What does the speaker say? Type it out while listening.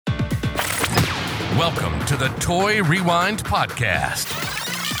Welcome to the Toy Rewind Podcast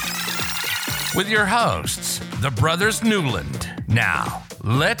with your hosts, the Brothers Newland. Now,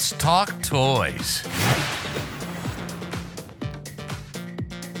 let's talk toys.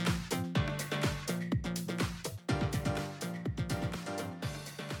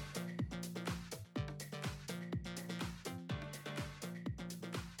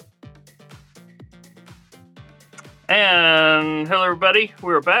 And hello, everybody.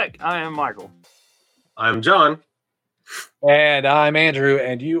 We're back. I am Michael. I'm John. And I'm Andrew,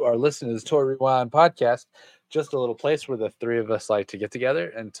 and you are listening to the Toy Rewind Podcast, just a little place where the three of us like to get together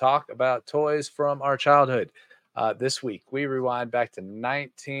and talk about toys from our childhood. This week, we rewind back to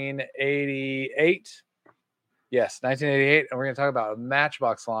 1988. Yes, 1988, and we're going to talk about a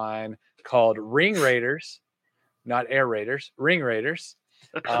Matchbox line called Ring Raiders, not Air Raiders, Ring Raiders.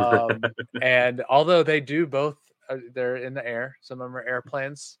 And although they do both, they're in the air. Some of them are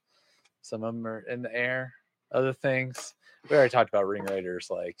airplanes. Some of them are in the air. Other things. We already talked about Ring Raiders.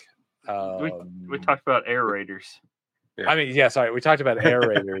 We talked about Air Raiders. Yeah. I mean, yeah, sorry. We talked about Air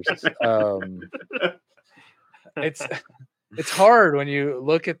Raiders. It's hard when you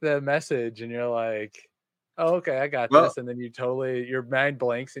look at the message and you're like, oh, okay, I got this. And then your mind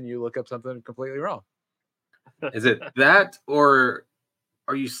blanks and you look up something completely wrong. Is it that, or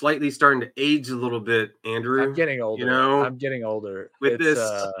are you slightly starting to age a little bit, Andrew? I'm getting older. You know, I'm getting older. With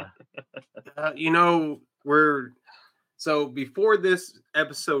before this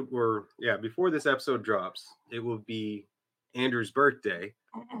episode drops, it will be Andrew's birthday.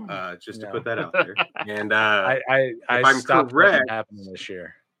 Just to put that out there. And I stopped correct happening this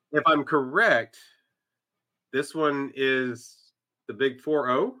year. If I'm correct, this one is the big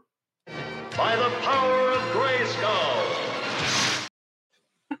 4-0. By the power of Grayskull.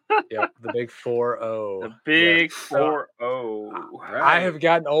 Yep, the big 4-0. The big 4-0. Right. I have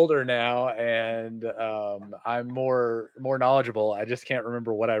gotten older now, and I'm more knowledgeable. I just can't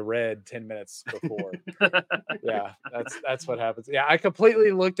remember what I read 10 minutes before. Yeah, that's what happens. Yeah, I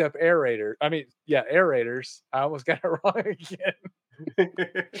completely looked up Air Raiders. Air Raiders. I almost got it wrong again.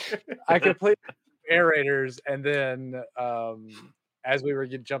 I completely Air Raiders, and then as we were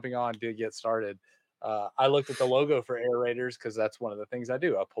jumping on to get started, I looked at the logo for Air Raiders because that's one of the things I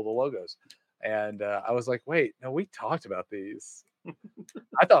do. I pull the logos. And I was like, wait, no, we talked about these.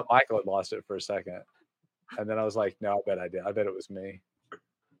 I thought Michael had lost it for a second. And then I was like, no, I bet I did. I bet it was me. It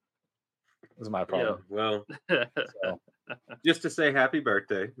was my problem. Yeah, well, just to say happy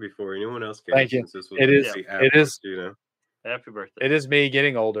birthday before anyone else can. Thank you. It is, you know. Happy birthday. It is me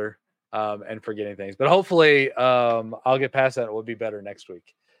getting older and forgetting things. But hopefully I'll get past that. It will be better next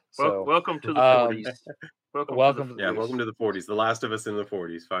week. So, welcome to the 40s. Welcome to the 40s. The last of us in the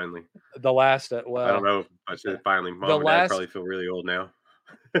 40s, finally. The last, I don't know. I should finally. Mom and Dad probably feel really old now.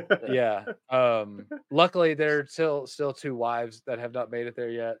 Yeah. Luckily, there are still two wives that have not made it there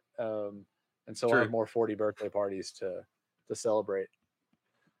yet. And so I have more 40 birthday parties to celebrate.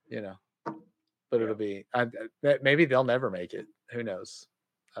 You know, but it'll be. Maybe they'll never make it. Who knows?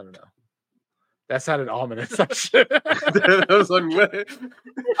 I don't know. That sounded ominous. That was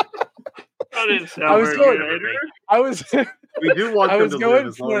We do want them to live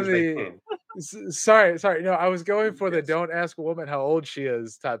as long as they can. Sorry. No, I was going for the "don't ask a woman how old she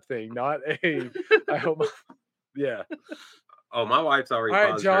is" type thing, not a. I hope. Yeah. Oh, my wife's already.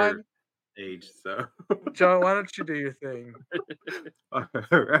 All right, John. Her age, so. John, why don't you do your thing? All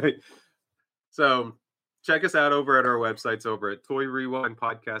right. So. Check us out over at our websites over at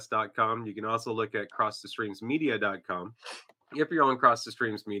toyrewindpodcast.com. You can also look at crossthestreamsmedia.com. If you're on Cross the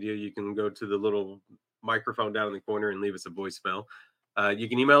Streams Media, you can go to the little microphone down in the corner and leave us a voicemail. You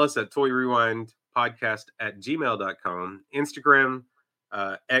can email us at toyrewindpodcast@gmail.com. Instagram,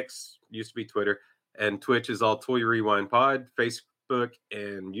 X used to be Twitter, and Twitch is all Toy Rewind Pod. Facebook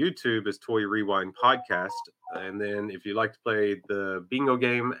and YouTube is Toy Rewind Podcast. And then if you'd like to play the bingo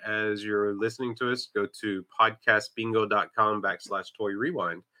game as you're listening to us, go to podcastbingo.com/Toy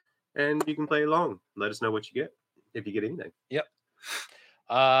Rewind. And you can play along. Let us know what you get, if you get anything. Yep.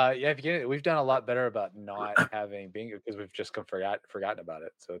 If you get it, we've done a lot better about not having bingo because we've just forgotten about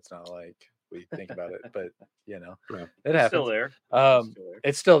it. So it's not like we think about it, but it happens. Still there.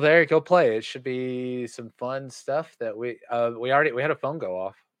 It's still there. Go play. It should be some fun stuff that we had a phone go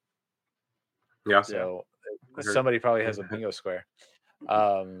off. Yeah. So somebody probably has a bingo square.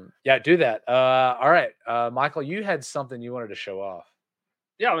 Do that. All right. Michael, you had something you wanted to show off.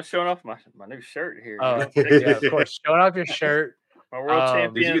 Yeah, I was showing off my new shirt here. Yeah, of course. Showing off your shirt. My world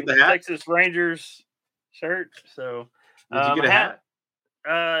champion Texas Rangers shirt. So did you get a hat?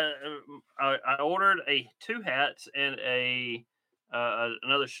 I ordered two hats and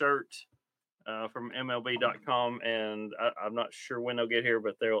another shirt from MLB.com, and I'm not sure when they'll get here,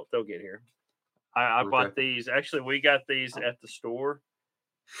 but they'll get here. I bought these. Actually, we got these at the store,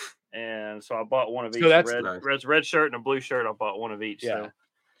 and so I bought one of each. That's red shirt and a blue shirt. I bought one of each. Yeah.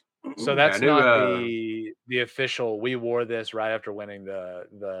 So that's not the official. We wore this right after winning the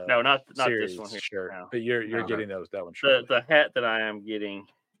no, not series this one here. Shirt, no. but you're getting that one. The hat that I am getting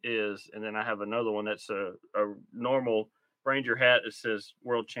is, and then I have another one that's a normal Ranger hat that says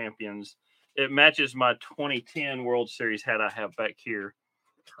World Champions. It matches my 2010 World Series hat I have back here.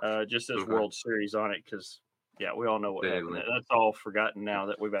 Just says World Series on it because we all know what happened. That's all forgotten now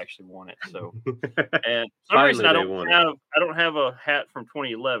that we've actually won it. So, and for some reason I don't have a hat from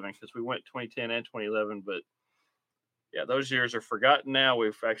 2011 because we went 2010 and 2011. But those years are forgotten now.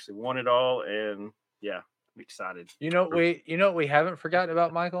 We've actually won it all, and I'm excited. You know what we haven't forgotten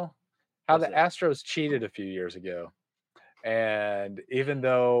about, Michael? How the Astros cheated a few years ago. And even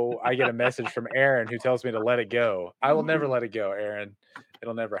though I get a message from Aaron who tells me to let it go, I will never let it go, Aaron.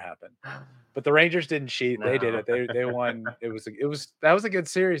 It'll never happen. But the Rangers didn't cheat. No. They did it. They won. That was a good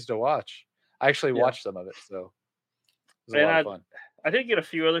series to watch. I actually watched some of it, so it was a lot of fun. I did get a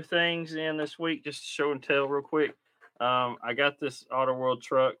few other things in this week, just to show and tell real quick. I got this Auto World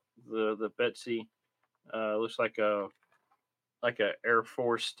truck, the Betsy. Looks like a Air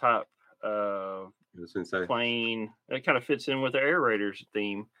Force type plane. It kind of fits in with the Air Raiders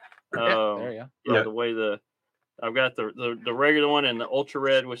theme. There you go. Yeah, the way I've got the regular one and the ultra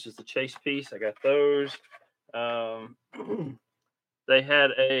red, which is the chase piece. I got those. They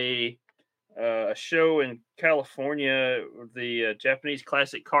had a show in California, the Japanese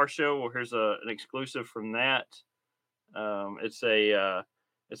Classic Car Show. Well, here's an exclusive from that. It's a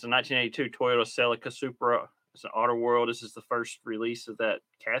 1982 Toyota Celica Supra. It's an Auto World. This is the first release of that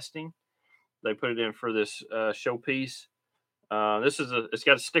casting. They put it in for this showpiece. It's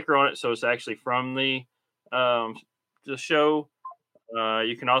got a sticker on it, so it's actually from the show.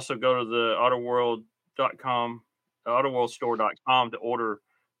 You can also go to the autoworld.com, autoworldstore.com to order.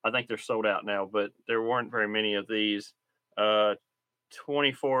 I think they're sold out now, but there weren't very many of these.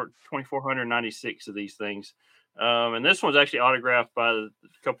 2,496 of these things. And this one's actually autographed by a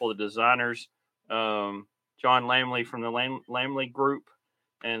couple of designers. John Lamley from the Lamley Group,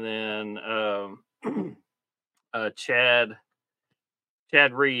 and then Chad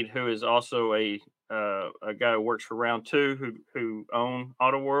Reed, who is also a guy who works for Round 2, who own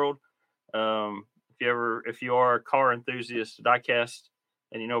Auto World. If you are a car enthusiast, diecast,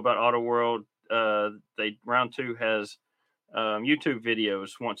 and you know about Auto World, Round 2 has YouTube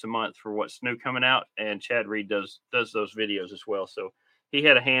videos once a month for what's new coming out, and Chad Reed does those videos as well. So he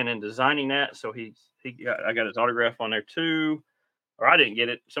had a hand in designing that. So I got his autograph on there too, or I didn't get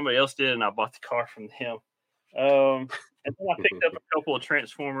it. Somebody else did, and I bought the car from him. And then I picked up a couple of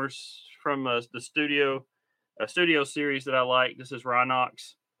Transformers from the studio series that I like. This is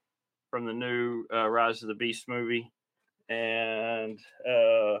Rhinox from the new Rise of the Beast movie, and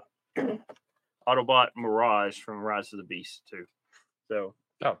Autobot Mirage from Rise of the Beast too. So,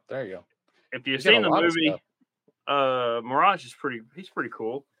 there you go. If you've seen the movie, Mirage is he's pretty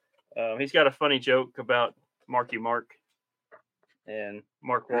cool. He's got a funny joke about Marky Mark and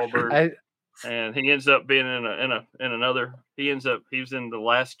Mark Wahlberg. And he ends up being in another. He was in the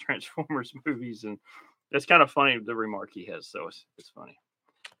last Transformers movies, and it's kind of funny the remark he has. So it's funny.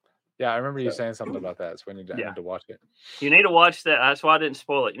 Yeah, I remember you saying something about that. So we need to watch it. You need to watch that. That's why I didn't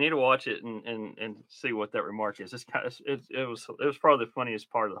spoil it. You need to watch it and see what that remark is. It's kind of it was probably the funniest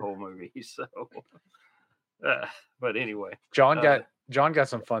part of the whole movie. So, but anyway, John got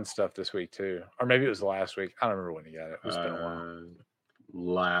some fun stuff this week too, or maybe it was last week. I don't remember when he got it. It's been a while.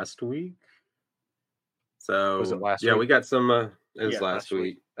 Last week. So was it last week? We got some. It was last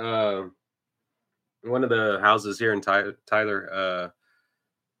week. One of the houses here in Tyler,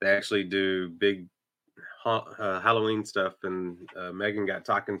 they actually do big Halloween stuff, and Megan got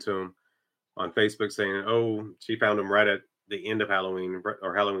talking to him on Facebook saying, "Oh, she found him right at the end of Halloween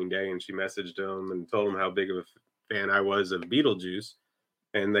or Halloween Day," and she messaged him and told him how big of a fan I was of Beetlejuice,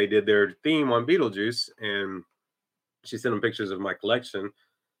 and they did their theme on Beetlejuice, and she sent him pictures of my collection.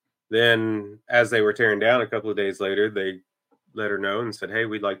 Then, as they were tearing down a couple of days later, they let her know and said, "Hey,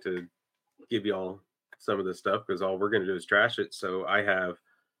 we'd like to give y'all some of this stuff because all we're going to do is trash it." So I have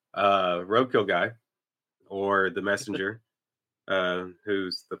Roadkill Guy, or the Messenger,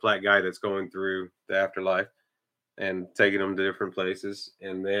 who's the flat guy that's going through the afterlife and taking them to different places.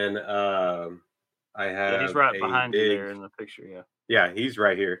 And then I have he's right behind you there in the picture. Yeah, he's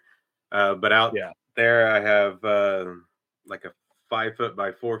right here. But out there, I have like a 5 foot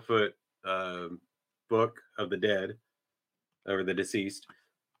by 4 foot book of the dead, or the deceased.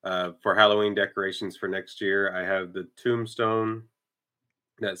 For Halloween decorations for next year, I have the tombstone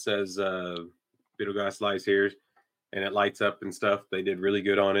that says Beetlegeist lies here, and it lights up and stuff. They did really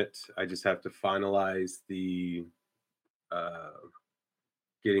good on it. I just have to finalize the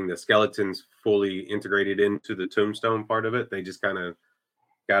getting the skeletons fully integrated into the tombstone part of it. They just kind of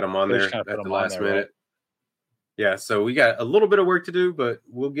got them on there at the last minute. Right? Yeah, so we got a little bit of work to do, but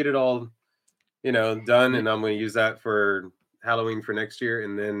we'll get it all, done. And I'm going to use that for Halloween for next year.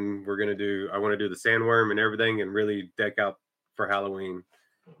 And then I want to do the sandworm and everything and really deck out for Halloween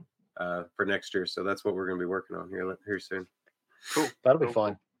for next year. So that's what we're going to be working on here soon. Cool. That'll be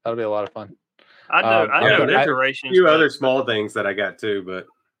fun. That'll be a lot of fun. I know decorations. A few other small things that I got too, but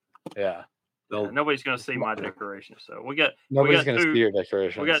yeah. Nobody's going to see my decorations. So nobody's going to see your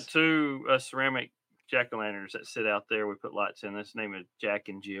decorations. We got two ceramic jack-o'-lanterns that sit out there. We put lights in. That's named Jack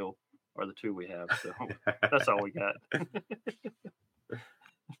and Jill are the two we have. So that's all we got.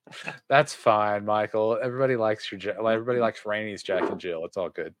 That's fine, Michael. Everybody likes everybody likes Rainey's Jack and Jill. It's all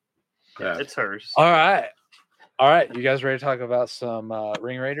good. Yeah, it's hers. All right. You guys ready to talk about some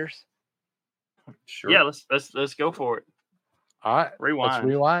Ring Raiders? Sure. Yeah, let's go for it. All right. Rewind. Let's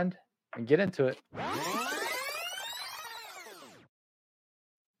rewind and get into it.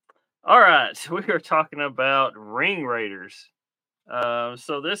 All right. So we are talking about Ring Raiders.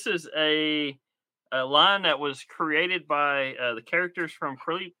 So this is a line that was created by the characters from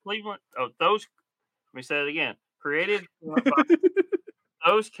Cleveland. Let me say it again. Created by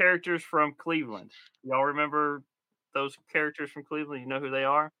those characters from Cleveland. Y'all remember those characters from Cleveland? You know who they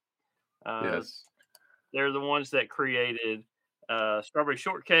are? Yes. They're the ones that created Strawberry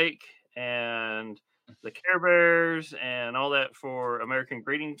Shortcake and the Care Bears and all that for American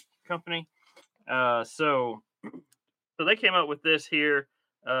Greeting Company. So they came up with this here,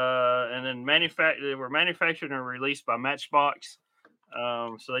 and then they were manufactured and released by Matchbox.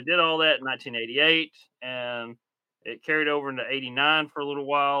 So they did all that in 1988, and it carried over into 89 for a little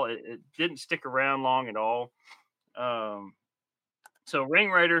while. It didn't stick around long at all. So Ring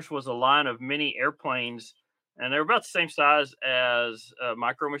Raiders was a line of mini airplanes, and they're about the same size as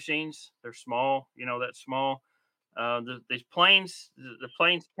Micro Machines. They're small, that small. These planes, the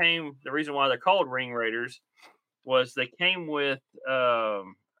planes came. The reason why they're called Ring Raiders was they came with a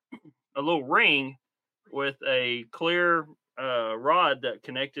little ring with a clear rod that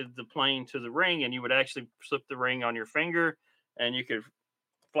connected the plane to the ring, and you would actually slip the ring on your finger, and you could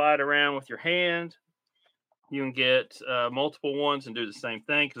fly it around with your hand. You can get multiple ones and do the same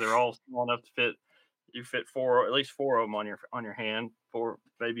thing because they're all small enough to fit. You fit at least four of them on your hand, 4,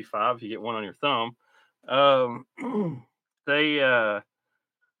 maybe 5 if you get one on your thumb. The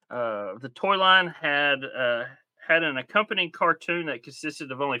toy line had an accompanying cartoon that consisted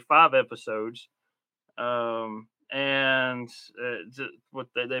of only 5 episodes. And what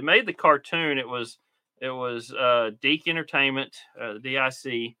they made the cartoon, it was Deke Entertainment,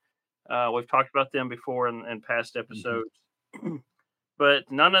 DIC. We've talked about them before in past episodes,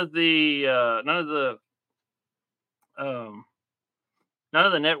 but none of the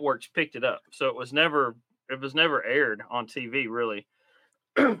networks picked it up, so it was never aired on TV, really.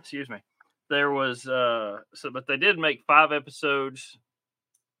 Excuse me. There was but they did make 5 episodes,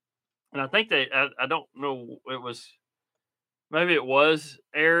 and I think I don't know, maybe it was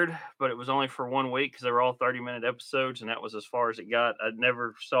aired, but it was only for 1 week because they were all 30-minute episodes, and that was as far as it got. I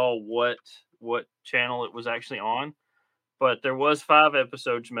never saw what channel it was actually on, but there was 5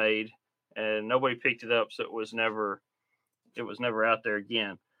 episodes made, and nobody picked it up, so it was never out there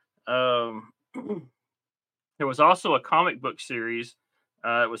again. There was also a comic book series.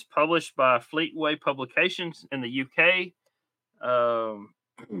 It was published by Fleetway Publications in the UK.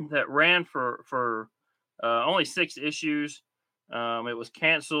 That ran for only 6 issues. It was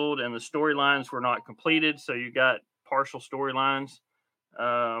canceled and the storylines were not completed, so you got partial storylines.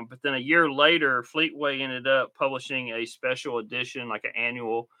 But then a year later, Fleetway ended up publishing a special edition, like an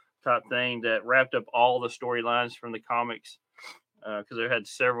annual type thing that wrapped up all the storylines from the comics, because they had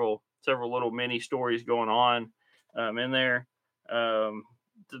several little mini stories going on in there.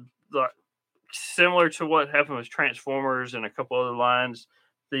 Similar to what happened with Transformers and a couple other lines,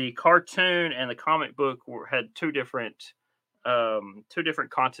 the cartoon and the comic book had two different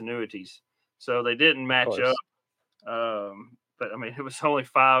continuities, so they didn't match up. But I mean, it was only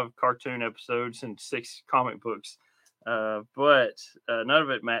 5 cartoon episodes and 6 comic books, but none of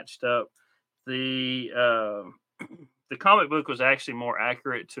it matched up. The comic book was actually more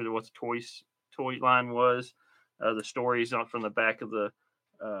accurate to what the toy line was. The stories from the back of the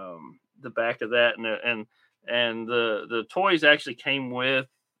back of that, and the toys actually came with,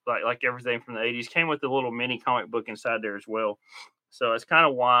 like everything from the 80s, came with a little mini comic book inside there as well. So it's kind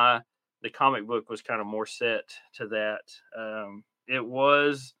of why the comic book was kind of more set to that. It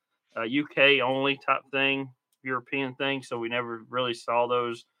was a UK only type thing, European thing. So we never really saw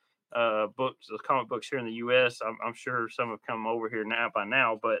those books, those comic books here in the US. I'm sure some have come over here by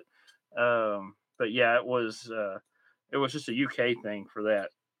now, but yeah, it was just a UK thing for that.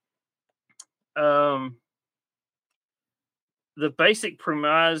 The basic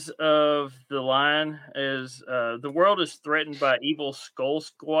premise of the line is the world is threatened by evil Skull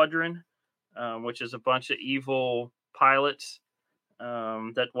Squadron, which is a bunch of evil pilots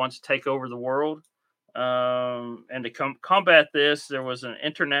that wants to take over the world. And to combat this, there was an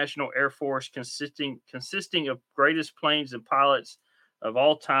international air force consisting of greatest planes and pilots of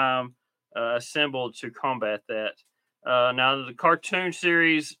all time assembled to combat that. Now, the cartoon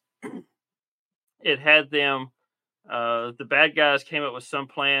series, it had them. The bad guys came up with some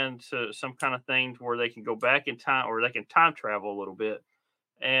plan to some kind of thing where they can go back in time, or they can time travel a little bit.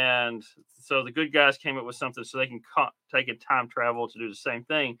 And so the good guys came up with something so they can take a time travel to do the same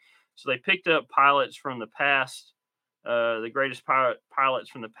thing. So they picked up pilots from the past, the greatest pilots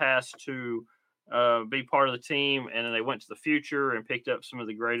from the past to be part of the team. And then they went to the future and picked up some of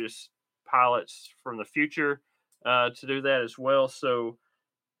the greatest pilots from the future to do that as well. So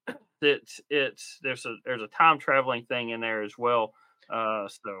there's a time traveling thing in there as well.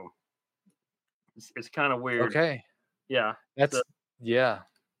 So it's kind of weird. Okay. Yeah. Yeah.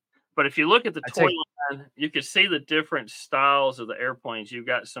 But if you look at the toy line, you can see the different styles of the airplanes. You've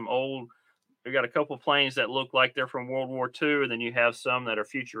got a couple planes that look like they're from World War II, and then you have some that are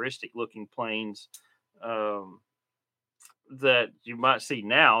futuristic looking planes that you might see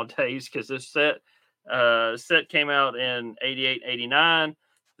nowadays, because this set came out in 88, 89.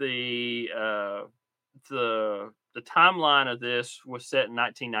 The timeline of this was set in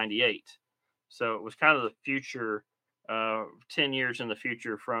 1998. So it was kind of the future, 10 years in the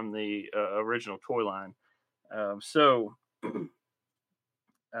future from the original toy line. Let's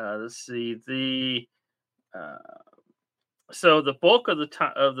see. So the bulk of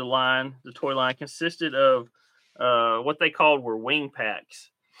the line, the toy line, consisted of what they called were wing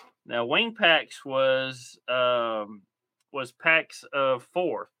packs. Now, wing packs was packs of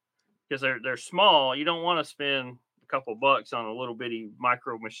 4, because they're small. You don't want to spend a couple bucks on a little bitty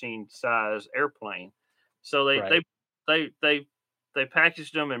micro machine size airplane. So they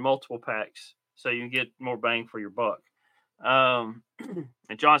packaged them in multiple packs so you can get more bang for your buck. And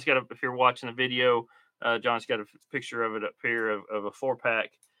John's got if you're watching the video, John's got a picture of it up here of a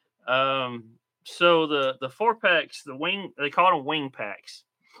 4-pack. So the 4-packs, they call them wing packs.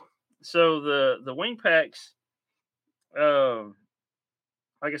 So the wing packs,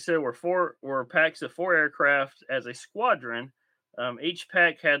 like I said, were packs of 4 aircraft as a squadron. Each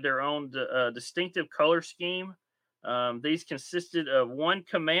pack had their own distinctive color scheme. These consisted of 1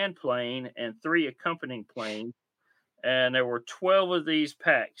 command plane and 3 accompanying planes, and there were 12 of these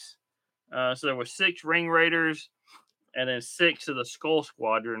packs. So there were 6 Ring Raiders, and then 6 of the Skull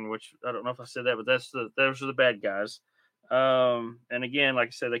Squadron, which I don't know if I said that, but those are the bad guys. And again, like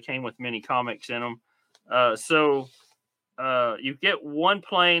I said, they came with mini comics in them. So you get 1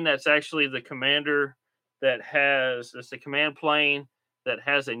 plane that's actually the commander, it's the command plane that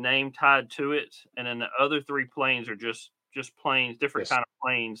has a name tied to it, and then the other 3 planes are just planes, different kind of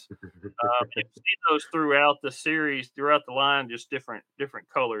planes. You see those throughout the series, throughout the line, just different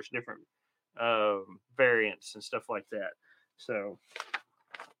colors, different variants and stuff like that. So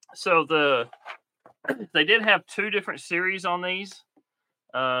they did have 2 different series on these.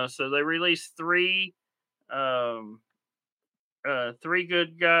 So they released 3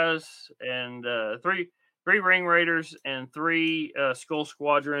 good guys and 3 Ring Raiders and 3 Skull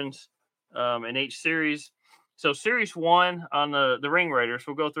Squadrons in each series. So series 1 on the Ring Raiders,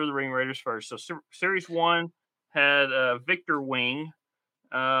 we'll go through the Ring Raiders first. So series 1 had Victor Wing,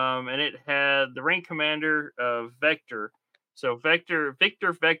 and it had the Ring Commander of Vector. So Victor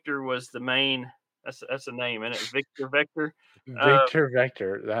was the main. That's a name, isn't it? Victor Vector. Victor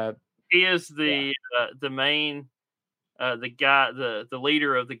Vector. That he is the main, the guy, the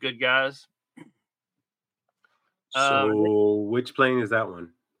leader of the good guys. So which plane is that one?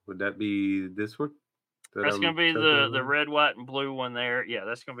 Would that be this one? That's going to be the red, white, and blue one there. Yeah,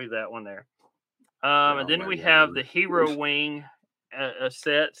 that's going to be that one there. And then we have the Hero Wing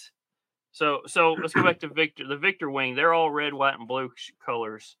set. So let's go back to Victor. The Victor Wing, they're all red, white, and blue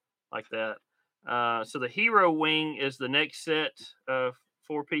colors like that. So the Hero Wing is the next set,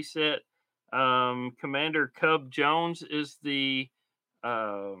 4-piece set. Commander Cub Jones is the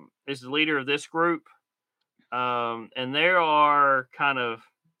leader of this group. And there are kind of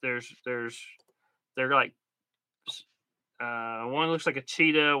they're like one looks like a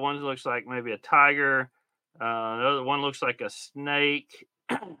cheetah, one looks like maybe a tiger, the other one looks like a snake,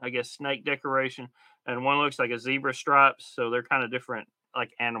 I guess snake decoration, and one looks like a zebra stripes. So they're kind of different,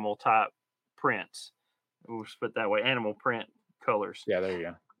 like animal type prints. We'll just put it that way, animal print colors. Yeah, there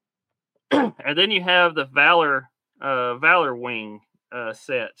you go. And then you have the Valor wing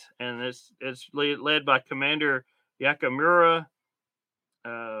set, and it's led by Commander Yakamura,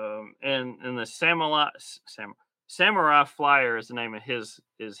 and the Samurai Flyer is the name of his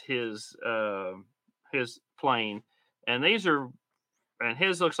plane, and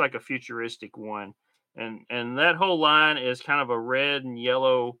his looks like a futuristic one, and that whole line is kind of a red and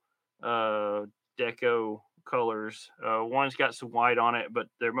yellow deco colors. One's got some white on it, but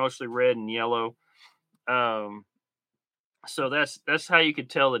they're mostly red and yellow. So that's how you could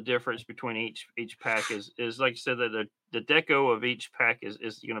tell the difference between each pack is like I said, that the deco of each pack is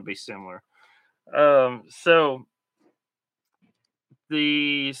going to be similar. So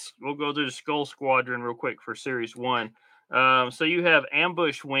we'll go through the Skull Squadron real quick for Series 1. So you have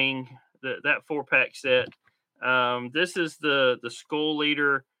Ambush Wing, that 4-pack set. This is the Skull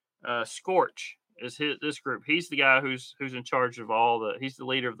Leader. Scorch is this group. He's the guy who's in charge of he's the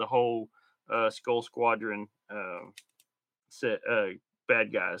leader of the whole Skull Squadron set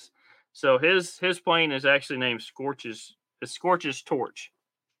bad guys. So his plane is actually named Scorch's Torch.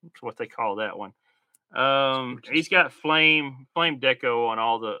 That's what they call that one. He's got flame deco on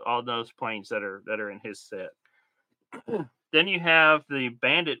all those planes that are in his set. Then you have the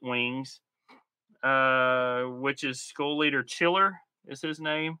Bandit Wings, which is Skull Leader Chiller is his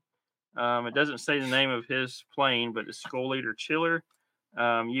name. It doesn't say the name of his plane, but it's Skull Leader Chiller.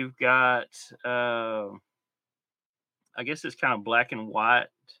 You've got I guess it's kind of black and white,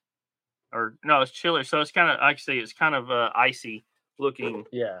 or no, it's Chiller. So it's kind of, I see, it's kind of icy looking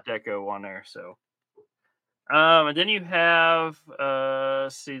deco on there. So, and then you have,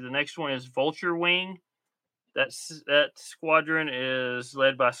 the next one is Vulture Wing. That squadron is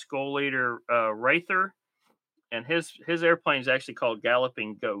led by Skull Leader Wraither, and his airplane is actually called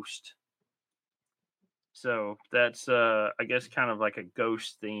Galloping Ghost. So that's I guess kind of like a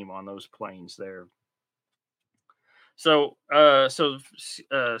ghost theme on those planes there. So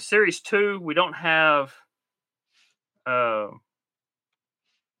Series 2, we don't have.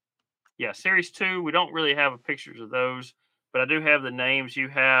 Series 2, we don't really have pictures of those, but I do have the names. You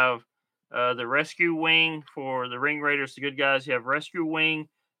have the Rescue Wing for the Ring Raiders, the good guys. You have Rescue Wing,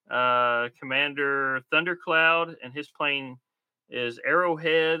 Commander Thundercloud, and his plane is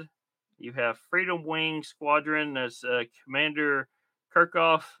Arrowhead. You have Freedom Wing Squadron, that's Commander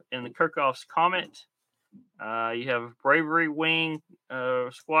Kirchhoff and the Kirchhoff's Comet. You have Bravery Wing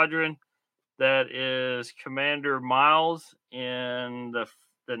Squadron, that is Commander Miles, and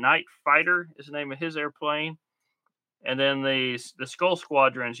the Night Fighter is the name of his airplane. And then the Skull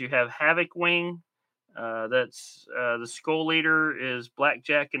Squadrons, you have Havoc Wing, that's the Skull Leader is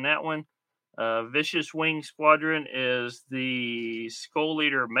Blackjack in that one. Vicious Wing Squadron is the Skull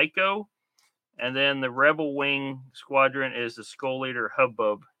Leader Mako, and then the Rebel Wing Squadron is the Skull Leader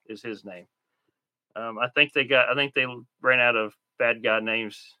Hubbub is his name. I think they ran out of bad guy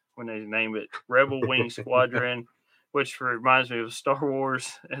names when they named it Rebel Wing Squadron, which reminds me of Star Wars.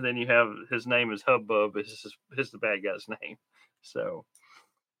 And then you have his name is Hubbub is the bad guy's name. So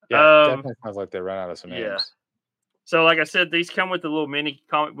yeah, definitely sounds like they ran out of some names. Yeah. So like I said, these come with a little mini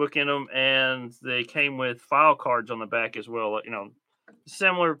comic book in them, and they came with file cards on the back as well. You know,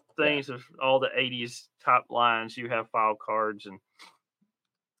 similar things of all the 80s top lines. You have file cards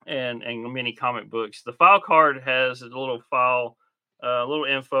and mini comic books. The file card has a little file, little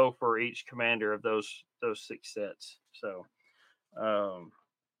info for each commander of those 6 sets. So,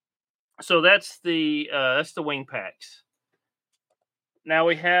 so that's the wing packs. Now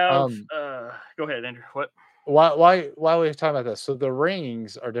we have. Go ahead, Andrew. What? Why we're talking about this? So the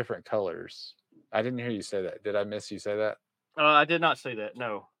rings are different colors. I didn't hear you say that. Did I miss you say that? I did not say that.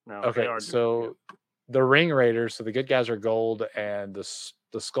 No. Okay, so the Ring Raiders, so the good guys are gold, and the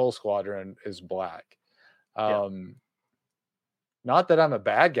Skull Squadron is black. Not that I'm a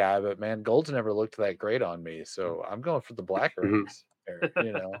bad guy, but man, gold's never looked that great on me, so I'm going for the black rings.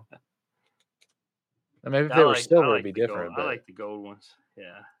 You know, and maybe if they were silver, it'd be different. I like the gold ones.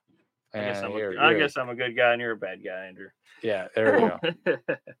 Yeah. I guess I'm a good guy and you're a bad guy, Andrew. Yeah, there we go.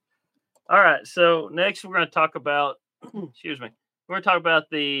 All right. So next we're going to talk about, excuse me, we're going to talk about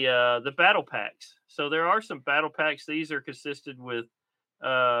the battle packs. So there are some battle packs. These are consisted with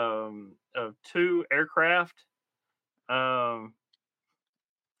of 2 aircraft, and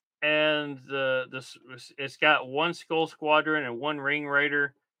it's got 1 Skull Squadron and 1 Ring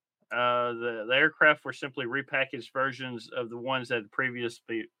Raider. The aircraft were simply repackaged versions of the ones that had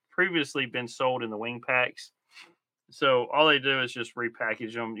previously been sold in the wing packs. So all they do is just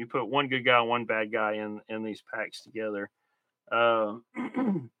repackage them. You put one good guy and one bad guy in these packs together. Towards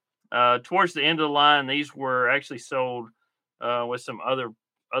the end of the line, these were actually sold with some other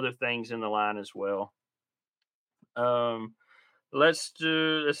things in the line as well. Let's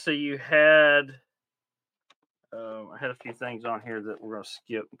see. You had I had a few things on here that we're going to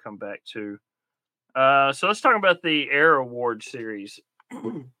skip and come back to. So let's talk about the Air Award series.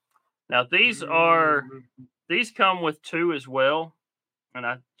 Now these come with 2 as well, and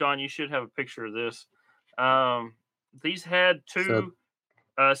John, you should have a picture of this. These had 2,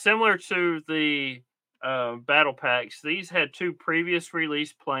 similar to the battle packs. These had 2 previous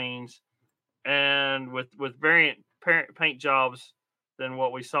release planes, and with variant paint jobs than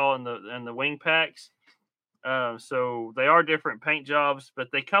what we saw in the wing packs. So they are different paint jobs, but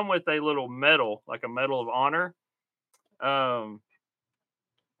they come with a little medal, like a Medal of Honor.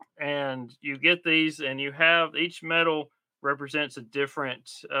 And you get these, and you have each medal represents a different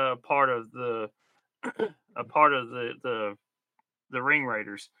part of the Ring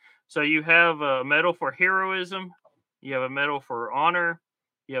Raiders. So you have a medal for heroism, you have a medal for honor,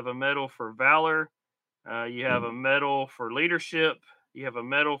 you have a medal for valor, you have a medal for leadership, you have a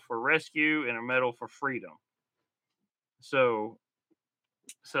medal for rescue, and a medal for freedom. So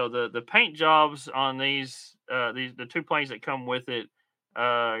the paint jobs on these the 2 planes that come with it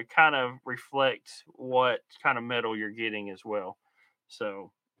kind of reflect what kind of medal you're getting as well.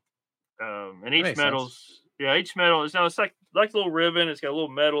 So and each medal's each medal is it's like a little ribbon. It's got a little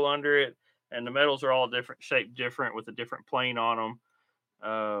medal under it, and the medals are all different, shaped different with a different plane on them.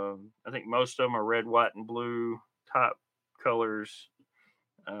 I think most of them are red, white, and blue type colors.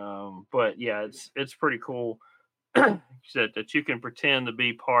 But yeah, it's pretty cool that you can pretend to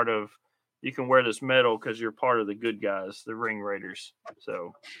be part of. You can wear this medal because you're part of the good guys, the Ring Raiders.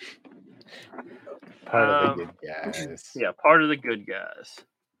 So part of the good guys. Yeah, part of the good guys.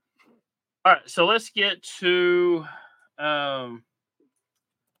 All right, so let's get to. We're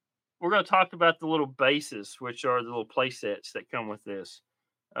going to talk about the little bases, which are the little play sets that come with this.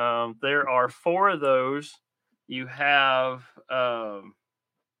 There are 4 of those. You have 3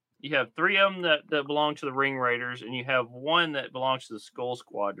 of them that belong to the Ring Raiders, and you have 1 that belongs to the Skull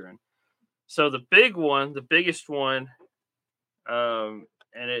Squadron. So the biggest one, and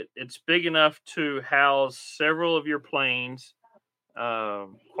it's big enough to house several of your planes,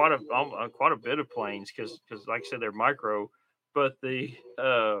 quite a bit of planes, because like I said, they're micro, but it's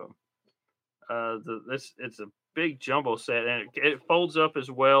a big jumbo set, and it folds up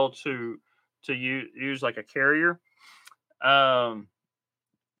as well to use like a carrier. And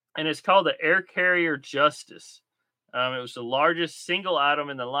it's called the Air Carrier Justice. It was the largest single item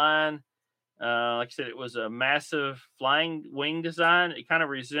in the line. Like I said, it was a massive flying wing design. It kind of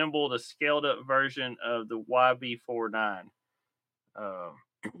resembled a scaled up version of the YB-49.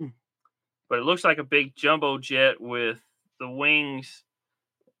 But it looks like a big jumbo jet with the wings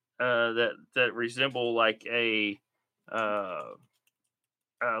that resemble like an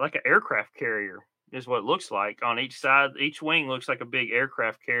aircraft carrier is what it looks like on each side. Each wing looks like a big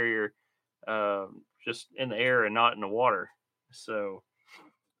aircraft carrier, just in the air and not in the water. So,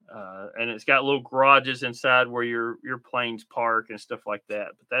 and it's got little garages inside where your planes park and stuff like that.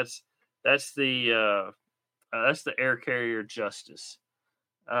 But that's the Air Carrier Justice.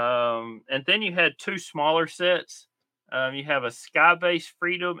 And then you had 2 smaller sets. You have a Skybase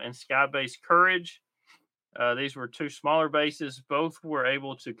Freedom and Skybase Courage. These were 2 smaller bases. Both were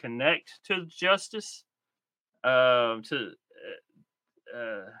able to connect to Justice. The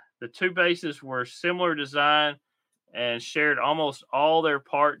 2 bases were similar design and shared almost all their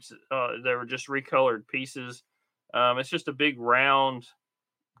parts. They were just recolored pieces. It's just a big round,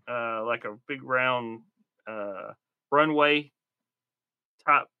 runway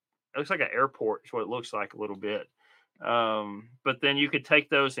type. It looks like an airport is what it looks like a little bit. But then you could take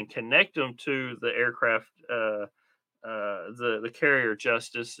those and connect them to the aircraft, the Carrier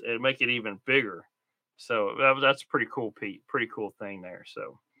Justice, and make it even bigger. So that's pretty cool, Pete. Pretty cool thing there.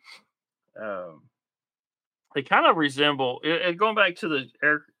 So they kind of resemble. Going back to the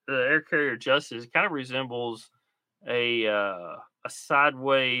Air Carrier Justice, it kind of resembles a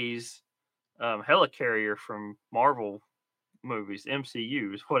sideways helicarrier from Marvel movies.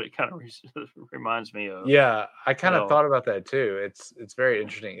 MCU is what it kind of reminds me of. Yeah, I kind of thought about that too. It's very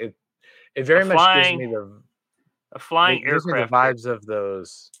interesting. It very much gives me a flying aircraft. The vibes of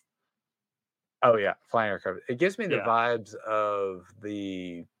those. Oh yeah, flying aircraft. It gives me the vibes of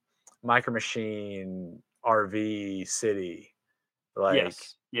the Micro Machine RV City Like,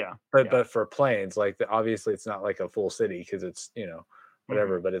 yes, yeah, but for planes, like obviously it's not like a full city because it's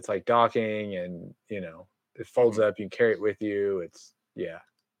whatever, but it's like docking and it folds up. You can carry it with you. It's yeah.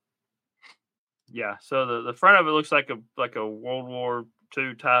 So the front of it looks like a World War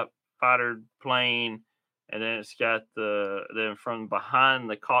II type fighter plane, and then it's got then from behind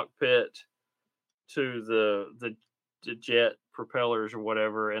the cockpit to the jet propellers or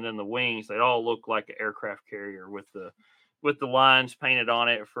whatever, and then the wings, they all look like an aircraft carrier with the lines painted on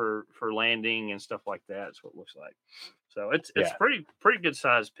it for landing and stuff like that. That's what it looks like. So it's pretty good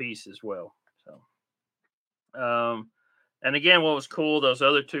sized piece as well. So and again, what was cool, those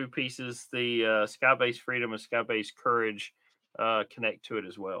other two pieces, the Sky-Base Freedom and Sky-Base Courage, connect to it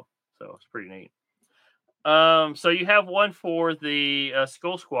as well. So it's pretty neat. So you have one for the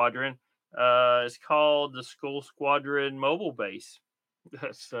Skull Squadron. It's called the Skull Squadron Mobile Base.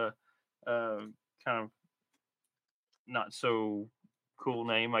 That's kind of not so cool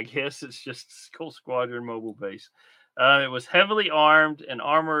name, I guess. It's just Skull Squadron Mobile Base. It was heavily armed and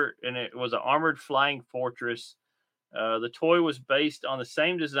armored, and it was an armored flying fortress. The toy was based on the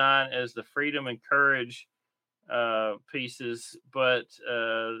same design as the Freedom and Courage pieces, but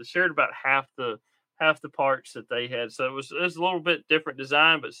shared about half the parts that they had. So it was a little bit different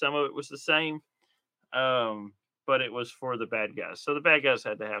design, but some of it was the same. But it was for the bad guys. So the bad guys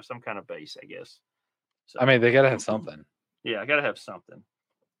had to have some kind of base, I guess. So, I mean, they got to have something. Yeah, I got to have something.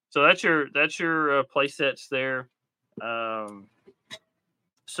 So that's your play sets there.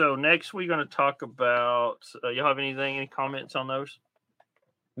 So next we're going to talk about. Y'all have any comments on those?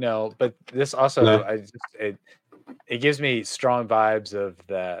 No, but this also it gives me strong vibes of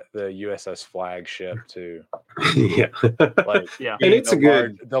the USS Flagship too. Yeah, like yeah, and it's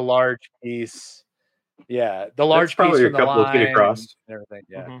the large piece. Yeah, the large that's piece probably from a couple of feet across and everything.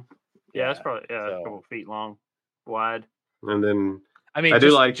 Yeah, yeah, that's probably a couple of feet long, wide. And then I mean, I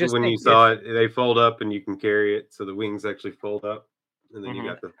do like just when you saw it, they fold up and you can carry it, so the wings actually fold up, and then you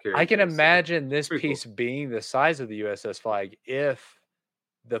got the carry. I can imagine this Pretty piece being the size of the USS Flag if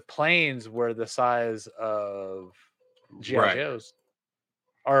the planes were the size of G.I. Joes,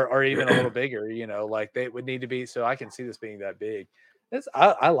 or even a little bigger. Like they would need to be. So I can see this being that big.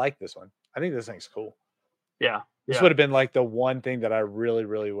 I like this one. I think this thing's cool. Yeah, this would have been like the one thing that I really,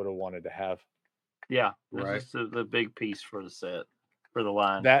 really would have wanted to have. Yeah, this is the big piece for the set, for the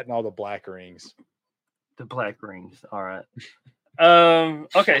line. That and all the black rings. The black rings. All right.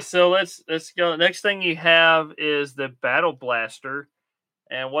 Okay, so let's go. Next thing you have is the Battle Blaster,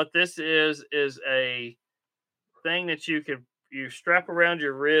 and what this is a thing that you strap around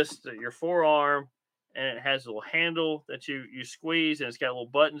your wrist, your forearm, and it has a little handle that you squeeze, and it's got little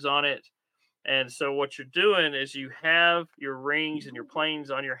buttons on it. And so what you're doing is you have your rings and your planes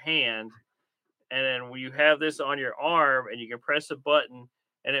on your hand. And then when you have this on your arm and you can press a button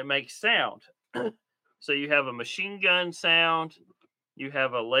and it makes sound. So you have a machine gun sound, you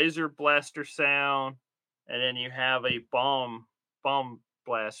have a laser blaster sound, and then you have a bomb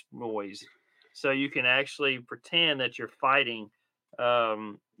blast noise. So you can actually pretend that you're fighting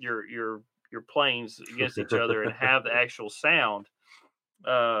your planes against each other and have the actual sound.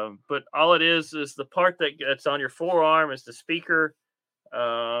 But all it is the part that's on your forearm is the speaker.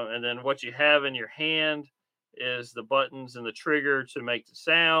 And then what you have in your hand is the buttons and the trigger to make the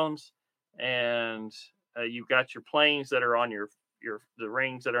sounds. And you've got your planes that are on the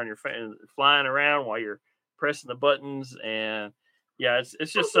rings that are on your flying around while you're pressing the buttons. And yeah,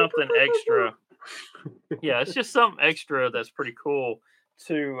 it's just something extra. Yeah, it's just something extra that's pretty cool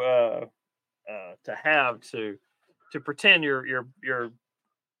to have to pretend you're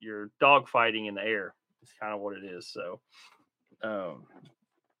dog fighting in the air. It's kind of what it is. So.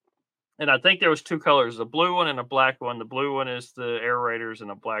 And I think there was two colors, a blue one and a black one. The blue one is the Air Raiders and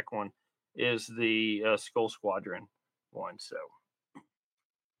the black one is the Skull Squadron one. So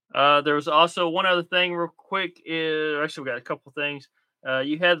there was also one other thing real quick. Actually, we got a couple things.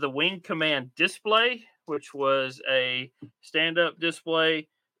 You had the Wing Command display, which was a stand-up display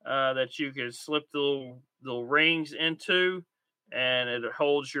that you could slip the little rings into, and it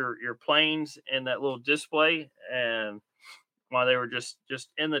holds your planes in that little display. And while they were just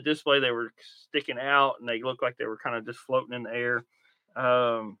in the display, they were sticking out and they looked like they were kind of just floating in the air.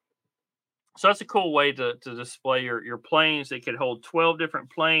 So that's a cool way to display your planes. They could hold 12 different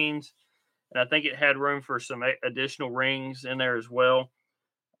planes, and I think it had room for some additional rings in there as well.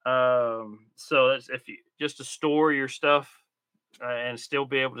 So that's if you just to store your stuff and still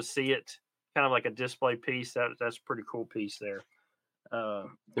be able to see it, kind of like a display piece. That's a pretty cool piece there. Yeah,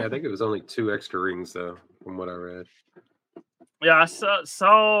 I think it was only 2 extra rings though, from what I read. Yeah, I saw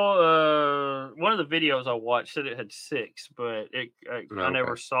one of the videos I watched said it had 6, but I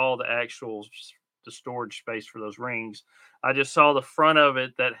never saw the storage space for those rings. I just saw the front of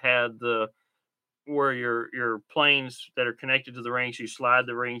it that had where your planes that are connected to the rings, you slide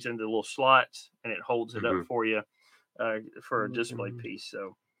the rings into little slots and it holds it up for you for a display piece.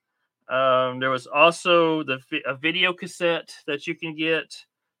 So there was also a video cassette that you can get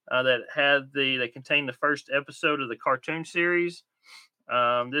that contained the first episode of the cartoon series.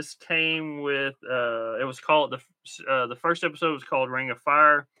 This came with it was called the first episode was called Ring of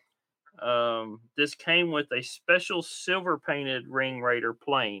Fire. This came with a special silver painted Ring Raider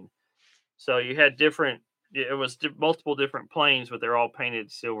plane. So you had multiple different planes, but they're all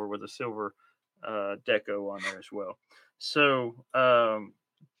painted silver with a silver deco on there as well. So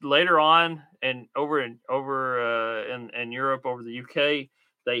later on, and over in Europe, over the UK,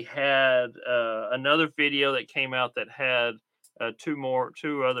 they had another video that came out that had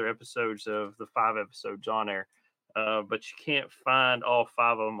two other episodes of the 5 episodes on there, but you can't find all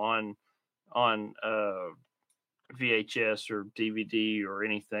 5 of them on VHS or DVD or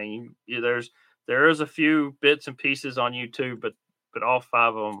anything. There is a few bits and pieces on YouTube, but all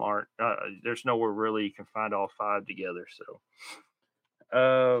 5 of them aren't. There's nowhere really you can find all 5 together.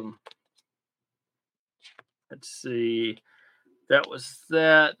 So, let's see. That was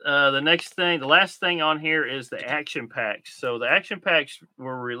that. The last thing on here is the action packs. So the action packs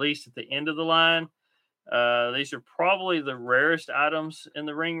were released at the end of the line. These are probably the rarest items in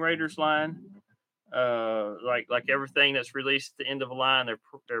the Ring Raiders line. Like everything that's released at the end of a line,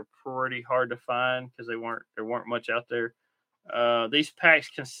 they're pretty hard to find because there weren't much out there. These packs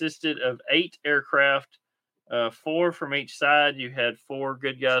consisted of 8 aircraft, 4 from each side. You had 4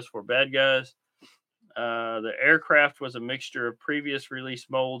 good guys, 4 bad guys. The aircraft was a mixture of previous release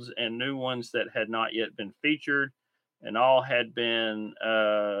molds and new ones that had not yet been featured, and all had been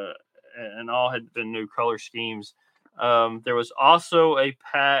new color schemes. There was also a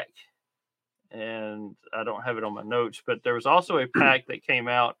pack, and I don't have it on my notes, but there was also a pack that came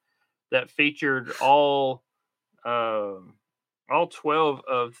out that featured all 12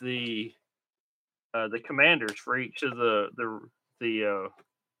 of the commanders for each of the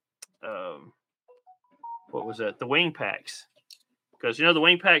what was that? The wing packs. Because the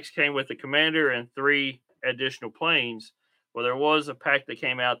wing packs came with the commander and 3 additional planes. Well, there was a pack that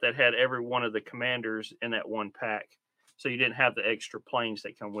came out that had every one of the commanders in that one pack, so you didn't have the extra planes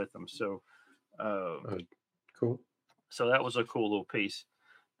that come with them. So, cool. So that was a cool little piece.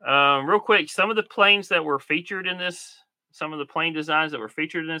 Real quick, some of the planes that were featured in this, some of the plane designs that were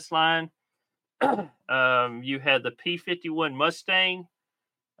featured in this line, you had the P-51 Mustang,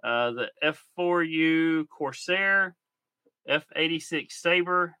 the F-4U Corsair, F-86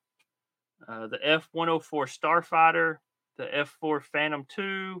 Sabre, the F-104 Starfighter, the F-4 Phantom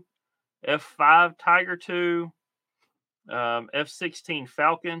II, F-5 Tiger II, F-16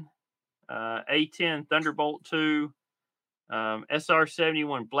 Falcon, A-10 Thunderbolt II,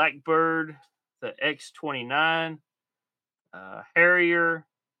 SR-71 Blackbird, the X-29, Harrier,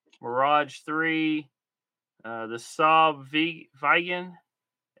 Mirage 3, the Saab Vigan,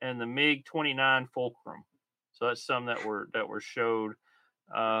 and the MiG-29 Fulcrum. So that's some that were showed.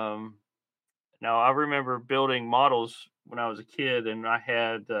 Now I remember building models when I was a kid, and I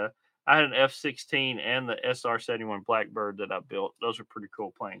had an F-16 and the SR-71 Blackbird that I built. Those are pretty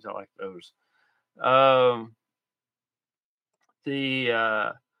cool planes. I like those.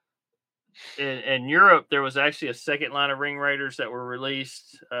 In Europe, there was actually a second line of Ring Raiders that were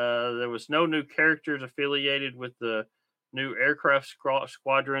released. There was no new characters affiliated with the new aircraft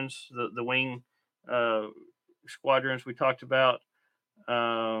squadrons, the wing squadrons we talked about.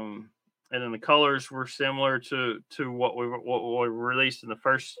 And then the colors were similar to what we released in the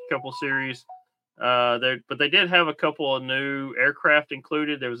first couple series. But they did have a couple of new aircraft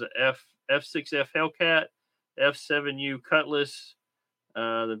included. There was a F-6F Hellcat, F-7U Cutlass,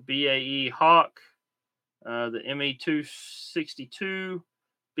 the BAE Hawk, the ME-262,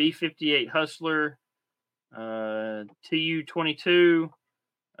 B-58 Hustler, Tu-22,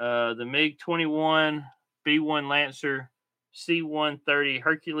 the MiG-21, B-1 Lancer, C-130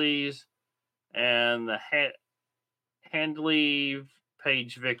 Hercules, and the Handley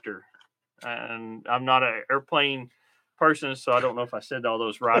Page Victor. And I'm not an airplane person, so I don't know if I said all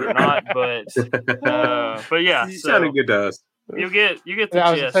those right or not. But yeah, you sounded good to us. You get the gist.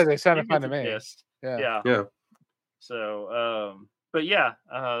 I was gonna say they sounded fun to me. Yeah. So, but yeah,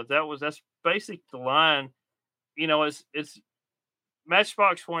 that's basic the line. It's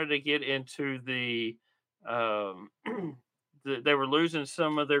Matchbox wanted to get into they were losing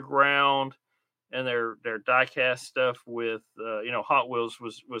some of their ground and their die-cast stuff with Hot Wheels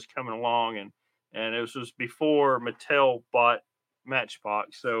was coming along, and it was before Mattel bought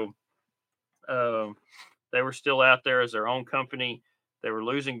Matchbox, so they were still out there as their own company. They were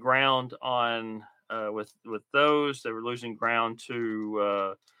losing ground on with those. They were losing ground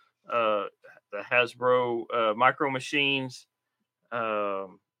to the Hasbro Micro Machines.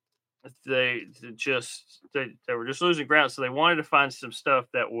 They were just losing ground, so they wanted to find some stuff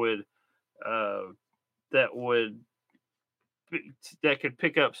that could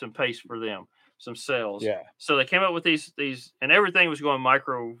pick up some pace for them, some sales. Yeah. So they came up with these, and everything was going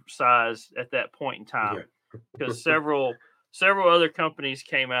micro size at that point in time, because several other companies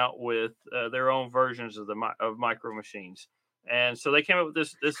came out with their own versions of Micro Machines, and so they came up with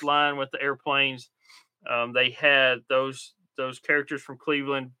this line with the airplanes. They had those characters from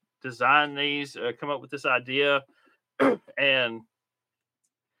Cleveland design these, come up with this idea, and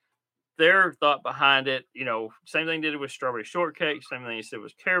their thought behind it, same thing they did with Strawberry Shortcake, same thing they did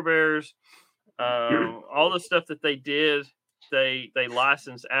with Care Bears. All the stuff that they did, they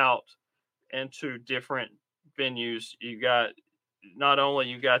licensed out into different venues. You got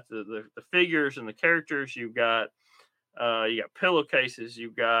the figures and the characters, you got pillowcases,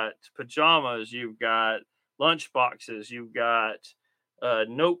 you've got pajamas, you've got lunch boxes, you've got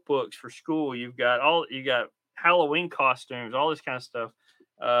notebooks for school, you got Halloween costumes, all this kind of stuff.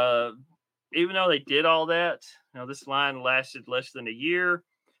 Even though they did all that, this line lasted less than a year.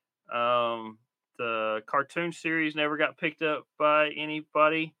 The cartoon series never got picked up by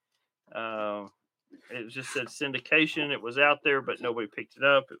anybody. It just said syndication. It was out there, but nobody picked it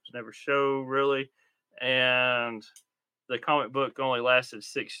up. It was never shown really, and the comic book only lasted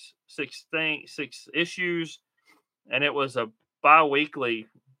six issues, and it was a bi-weekly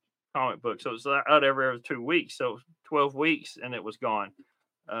comic book, so it was out every 2 weeks, so 12 weeks, and it was gone.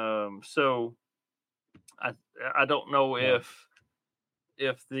 So I don't know if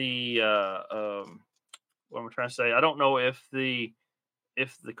the what am I trying to say? I don't know if the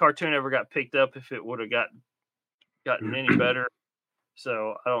cartoon ever got picked up, if it would have gotten any better.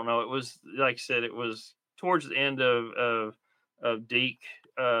 So I don't know. It was, like I said, it was towards the end of Deke,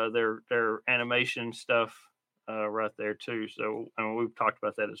 their animation stuff right there too. So we've talked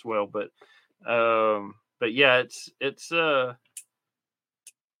about that as well. But yeah,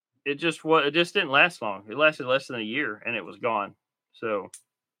 it just didn't last long. It lasted less than a year and it was gone. So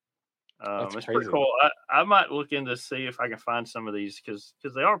it's crazy. Pretty cool. I might look into see if I can find some of these because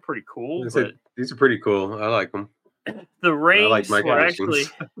they are pretty cool. But these are pretty cool. I like them. The rings were actually,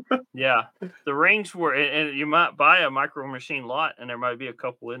 yeah, the rings were, and you might buy a Micro Machine lot, and there might be a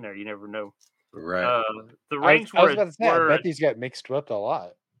couple in there. You never know. Right. The rings I was about to say, I bet these got mixed up a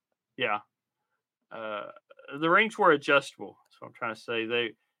lot. Yeah. The rings were adjustable. That's what I'm trying to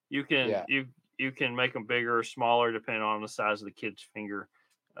say. You can make them bigger or smaller depending on the size of the kid's finger.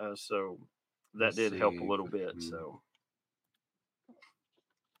 So that did help a little bit. So,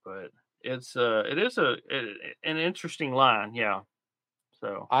 but it is an interesting line. Yeah.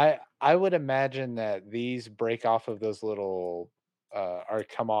 So I would imagine that these break off of those little or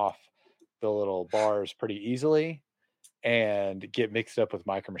come off the little bars pretty easily and get mixed up with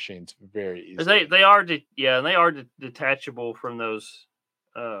Micro Machines very easily. They are detachable from those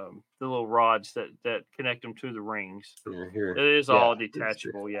the little rods that connect them to the rings. Yeah, here. It is all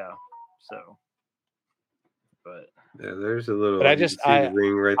detachable, yeah. So, but yeah, there's a little. But I just see the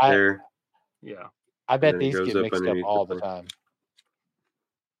ring right there. Yeah, I bet these get mixed up all the time.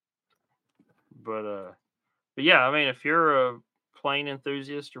 But yeah, I mean, if you're a plane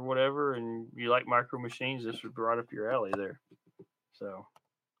enthusiast or whatever, and you like Micro Machines, this would be right up your alley there. So.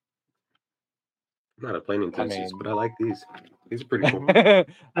 I'm not a plane enthusiast, but I like these. These are pretty cool. I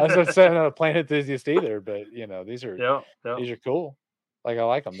was not saying I'm not a plane enthusiast either, but these are these are cool. Like I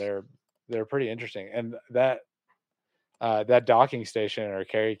like them. They're pretty interesting, and that docking station or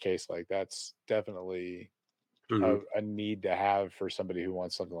carry case, like that's definitely a need to have for somebody who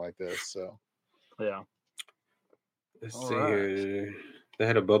wants something like this. So yeah. Let's see here. They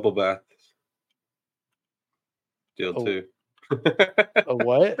had a bubble bath deal too. A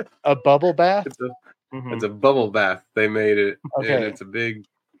what? A bubble bath? It's a bubble bath. They made it. Okay. And it's a big.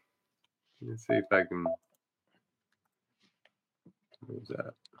 Let's see if I can. What was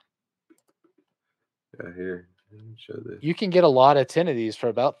that? Yeah, here. Let me show this. You can get a lot of 10 of these for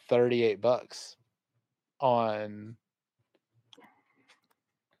about $38 on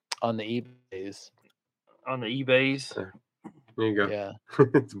the eBays. On the eBays. There you go. Yeah.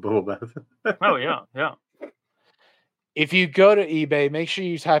 It's a bubble bath. Oh yeah, yeah. If you go to eBay, make sure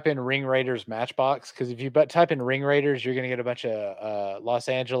you type in Ring Raiders Matchbox, because if you type in Ring Raiders, you're going to get a bunch of Los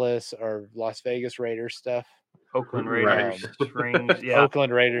Angeles or Las Vegas Raiders stuff. Oakland Right. Raiders, rings, yeah.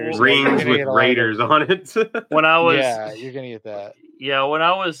 Oakland Raiders. Well, yeah, you're Rings gonna with get a lot of Raiders those. on it. When I was, Yeah, you're going to get that. yeah, when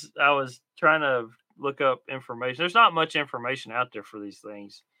I was trying to look up information. There's not much information out there for these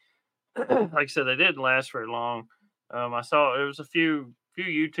things. Like I said, they didn't last very long. I saw there was a few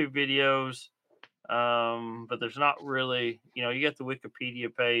YouTube videos, but there's not really, you get the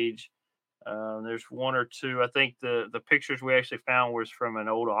Wikipedia page. There's one or two. I think the pictures we actually found was from an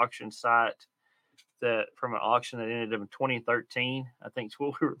old auction site from an auction that ended up in 2013. I think is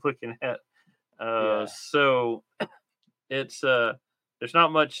what we were looking at. So it's there's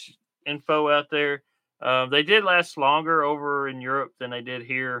not much info out there. They did last longer over in Europe than they did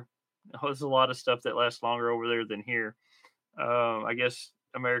here. There's a lot of stuff that lasts longer over there than here. I guess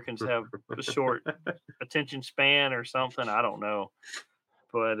Americans have a short attention span or something. I don't know,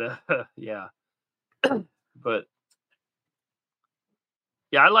 but yeah, but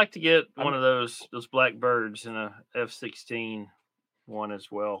yeah, I'd like to get one of those black birds in a F-16 one as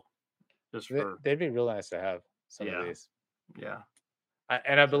well. They'd be real nice to have some of these. Yeah.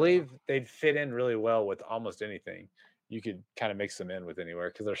 And I believe they'd fit in really well with almost anything. You could kind of mix them in with anywhere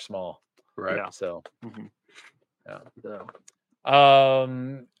because they're small. Right. Yeah. So, yeah.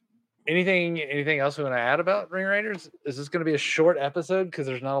 Anything else we want to add about Ring Raiders? Is this going to be a short episode because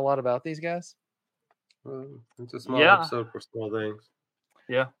there's not a lot about these guys? Well, it's a small episode for small things.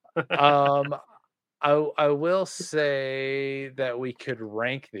 Yeah. I will say that we could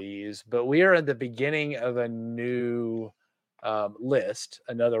rank these, but we are at the beginning of a new list,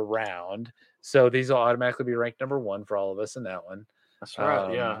 another round. So these will automatically be ranked number 1 for all of us in that one. That's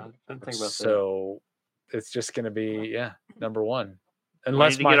right. Yeah. I didn't think about that. So it's just going to be, number 1.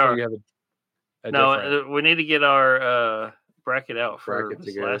 Unless Michael, you have we need to get our bracket out for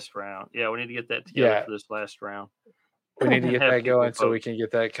this last round. Yeah, we need to get that together for this last round. We need to get that going so we can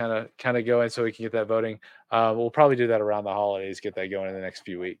get that kind of going so we can get that voting. We'll probably do that around the holidays, get that going in the next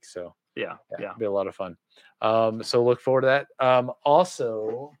few weeks. So yeah. It'll be a lot of fun. So look forward to that.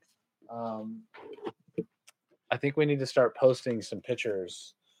 Also, I think we need to start posting some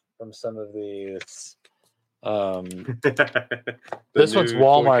pictures from some of these. This one's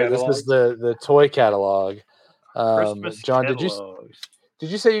Walmart. This is the toy catalog. John, did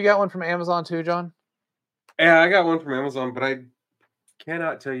you say you got one from Amazon too, John? Yeah, I got one from Amazon, but I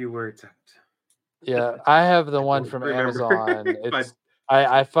cannot tell you where it's at. Yeah, I have the one from Amazon. It's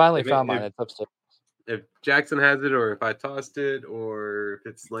I finally found mine. It's upstairs. If Jackson has it, or if I tossed it, or if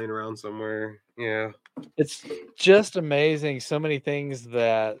it's laying around somewhere, it's just amazing. So many things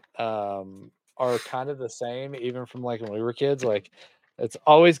that are kind of the same, even from like when we were kids. Like, it's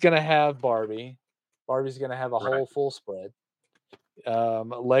always going to have Barbie. Barbie's going to have a whole full spread.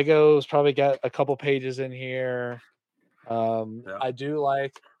 Lego's probably got a couple pages in here. I do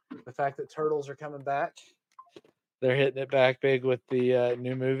like the fact that Turtles are coming back. They're hitting it back big with the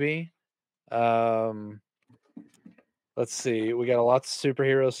new movie. Let's see. We got lots of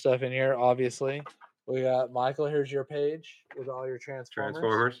superhero stuff in here, obviously. We got Michael. Here's your page with all your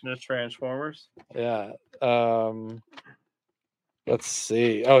Transformers. The Transformers. Yeah. Let's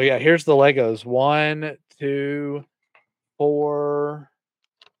see. Oh, yeah. Here's the Legos. 1, 2, 4.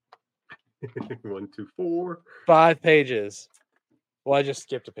 1, 2, 4. 5 pages. Well, I just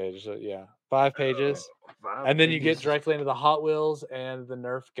skipped a page. So, 5 pages. And then you get directly into the Hot Wheels and the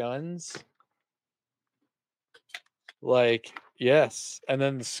Nerf guns. Like, yes. And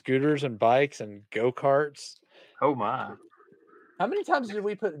then the scooters and bikes and go-karts. Oh, my. How many times did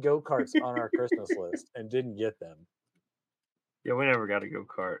we put go-karts on our Christmas list and didn't get them? Yeah, we never got a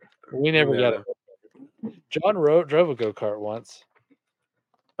go-kart. We never got it. John drove a go-kart once.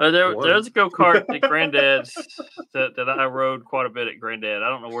 There's a go-kart at Granddad's that I rode quite a bit at Granddad. I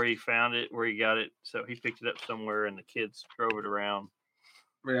don't know where he found it, where he got it. So he picked it up somewhere, and the kids drove it around.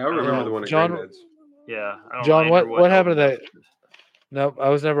 Yeah, I remember the one at Granddad's. Yeah. John, what happened to that? Nope, I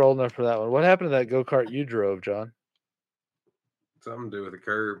was never old enough for that one. What happened to that go-kart you drove, John? Something to do with a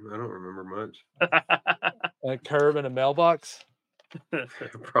curb. I don't remember much. A curb and a mailbox?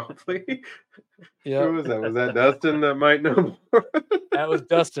 Probably. Yeah. Who was that? Was that Dustin that might know more? That was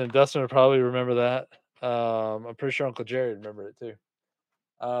Dustin. Dustin would probably remember that. I'm pretty sure Uncle Jerry would remember it too.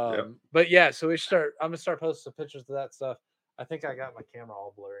 But yeah, so I'm gonna start posting some pictures of that stuff. I think I got my camera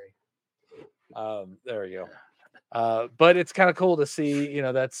all blurry. There we go. But it's kind of cool to see,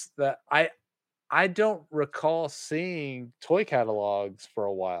 I don't recall seeing toy catalogs for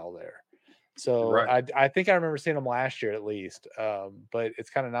a while there. So I think I remember seeing them last year at least. But it's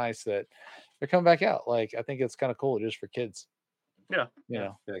kind of nice that they're coming back out. Like, I think it's kind of cool just for kids. Yeah. You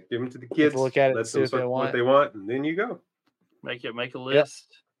know, give them to the kids. Look at it, let see them what they circle want. what they want, and then you go. Make a list.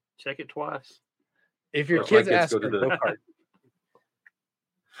 Check it twice. If your kids ask for a go-kart,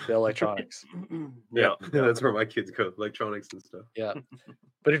 the electronics. Yeah, that's where my kids go, electronics and stuff. Yeah.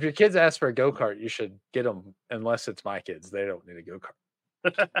 But if your kids ask for a go-kart, you should get them, unless it's my kids. They don't need a go-kart.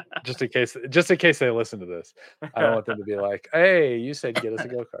 just in case they listen to this. I don't want them to be like, hey, you said get us a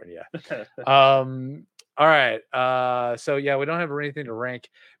go-kart. Yeah. All right. So yeah, we don't have anything to rank.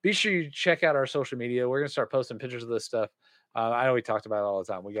 Be sure you check out our social media. We're gonna start posting pictures of this stuff. I know we talked about it all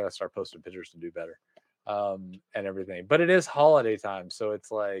the time. We gotta start posting pictures to do better. And everything. But it is holiday time, so it's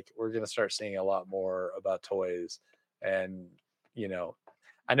like we're gonna start seeing a lot more about toys. And you know,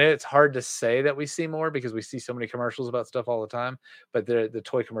 I know it's hard to say that we see more because we see so many commercials about stuff all the time, but the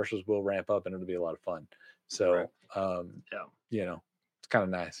toy commercials will ramp up and it'll be a lot of fun. So you know, it's kind of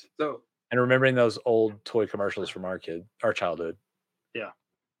nice. So, and remembering those old toy commercials from our childhood. Yeah.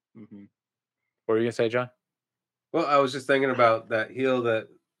 Mm-hmm. What were you gonna say, John? Well, I was just thinking about that hill that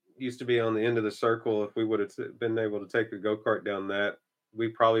used to be on the end of the circle. If we would have been able to take a go-kart down that, we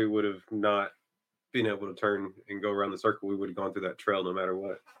probably would have not been able to turn and go around the circle. We would have gone through that trail no matter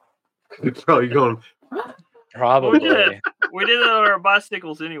what. It's probably going. Probably. We did it on our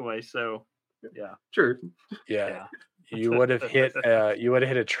bicycles anyway, so yeah. Sure. Yeah. You would have hit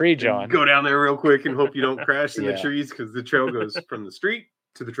a tree, John. Go down there real quick and hope you don't crash in the trees, because the trail goes from the street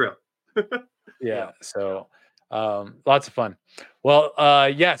to the trail. So lots of fun. Well,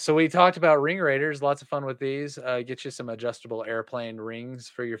 so we talked about ring raiders. Lots of fun with these. Get you some adjustable airplane rings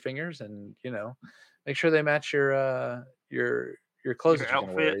for your fingers, and make sure they match your clothes that you're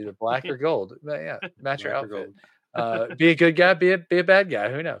gonna wear, either black or gold. But match your outfit. Be a good guy, be a bad guy.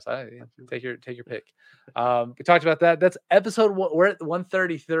 Who knows? Take your pick. We talked about that. That's episode. We're at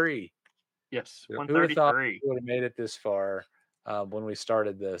 133. Yes, 133. Who would have thought we would have made it this far when we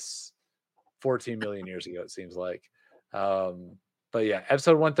started this 14 million years ago? It seems like. But yeah,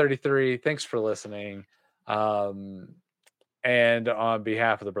 episode 133. Thanks for listening. And on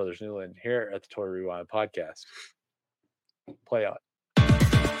behalf of the Brothers Newland here at the Toy Rewind podcast, play on.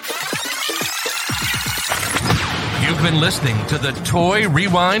 You've been listening to the Toy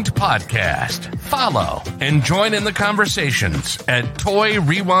Rewind podcast. Follow and join in the conversations at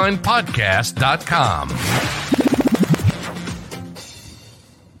toyrewindpodcast.com.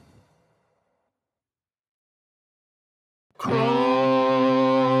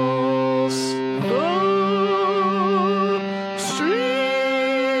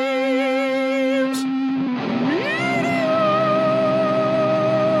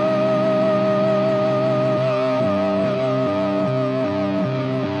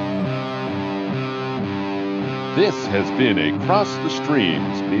 This has been a Cross the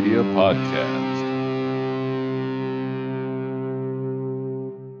Streams Media Podcast.